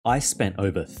I spent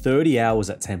over 30 hours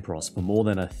at Tempoross for more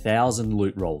than 1,000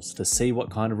 loot rolls to see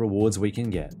what kind of rewards we can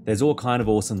get. There's all kind of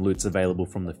awesome loots available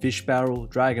from the fish barrel,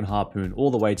 dragon harpoon, all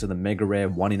the way to the mega rare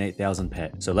 1 in 8,000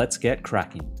 pet. So let's get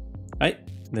cracking. Hey,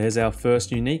 there's our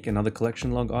first unique, another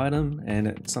collection log item,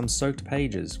 and some soaked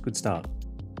pages. Good start.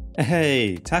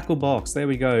 Hey, tackle box, there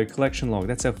we go, collection log,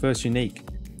 that's our first unique.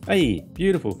 Hey,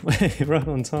 beautiful, right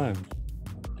on time.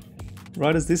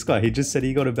 Right as this guy, he just said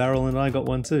he got a barrel and I got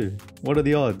one too. What are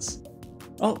the odds?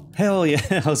 Oh, hell yeah,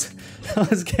 I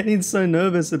was getting so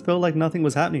nervous, it felt like nothing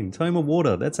was happening. Tome of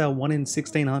water, that's our 1 in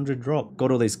 1,600 drop.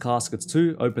 Got all these caskets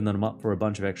too, opened them up for a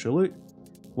bunch of extra loot.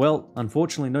 Well,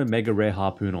 unfortunately no mega rare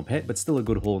harpoon or pet, but still a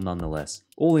good haul nonetheless.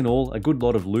 All in all, a good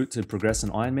lot of loot to progress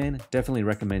an Ironman, definitely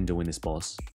recommend doing this boss.